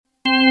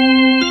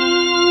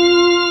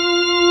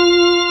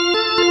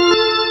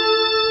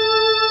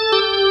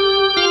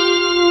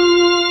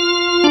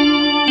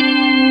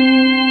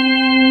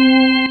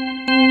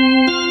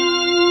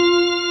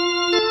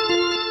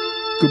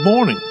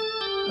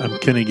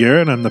Kenny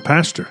Garrett. I'm the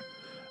pastor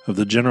of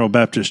the General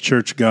Baptist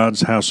Church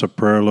God's House of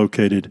Prayer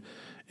located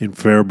in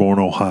Fairborn,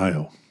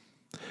 Ohio.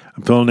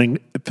 I'm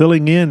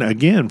filling in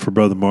again for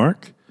Brother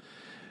Mark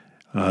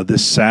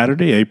this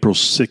Saturday, April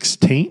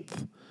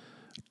 16th,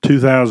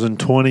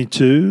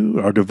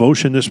 2022. Our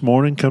devotion this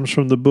morning comes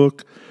from the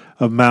book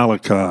of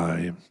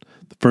Malachi,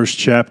 the first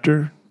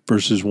chapter,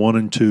 verses 1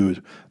 and 2.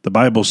 The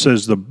Bible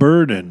says, "The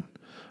burden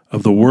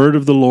of the word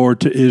of the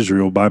Lord to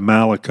Israel by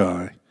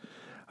Malachi.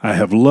 I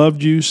have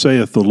loved you,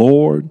 saith the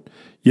Lord.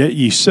 Yet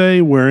ye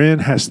say, wherein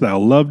hast thou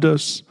loved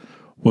us?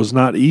 Was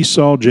not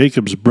Esau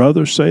Jacob's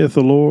brother, saith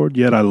the Lord?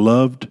 Yet I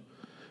loved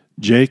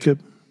Jacob."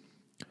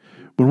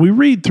 When we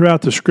read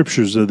throughout the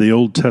scriptures of the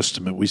Old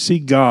Testament, we see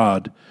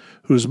God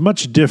who is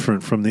much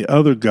different from the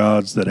other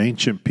gods that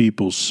ancient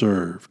peoples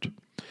served.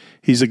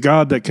 He's a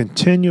God that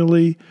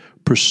continually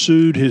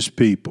pursued his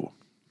people.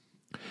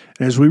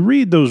 As we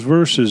read those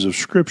verses of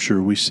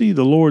Scripture, we see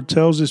the Lord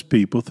tells his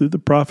people through the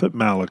prophet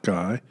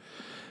Malachi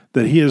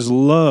that he has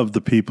loved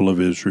the people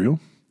of Israel,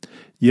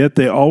 yet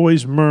they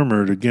always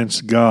murmured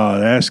against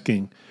God,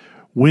 asking,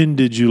 "When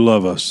did you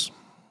love us?"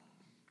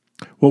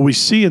 What we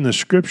see in the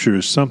Scripture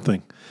is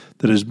something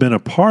that has been a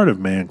part of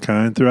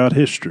mankind throughout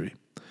history.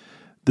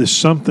 This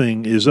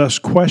something is us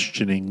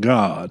questioning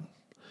God.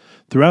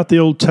 Throughout the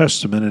Old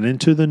Testament and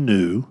into the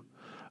New,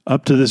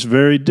 up to this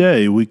very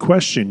day, we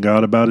question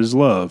God about his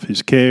love,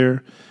 his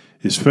care,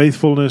 his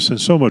faithfulness,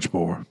 and so much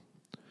more.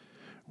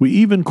 We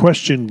even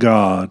question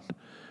God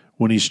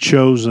when he's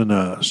chosen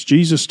us.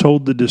 Jesus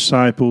told the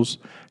disciples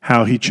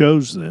how he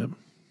chose them.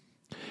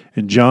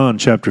 In John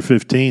chapter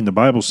 15, the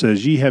Bible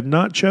says, "Ye have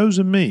not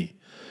chosen me,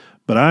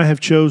 but I have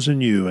chosen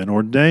you and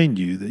ordained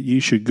you that ye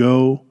should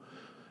go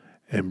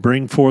and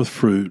bring forth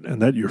fruit,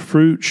 and that your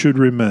fruit should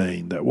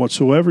remain, that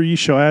whatsoever ye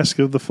shall ask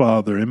of the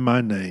Father in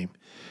my name,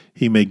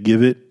 he may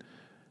give it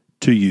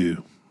to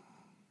you."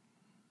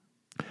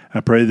 I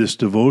pray this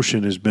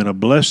devotion has been a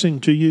blessing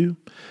to you.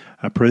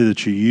 I pray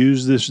that you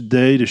use this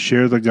day to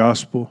share the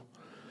gospel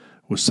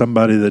with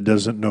somebody that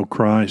doesn't know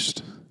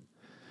Christ.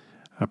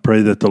 I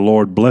pray that the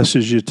Lord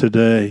blesses you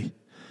today,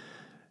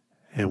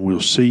 and we'll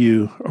see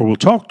you, or we'll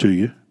talk to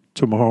you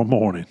tomorrow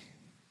morning.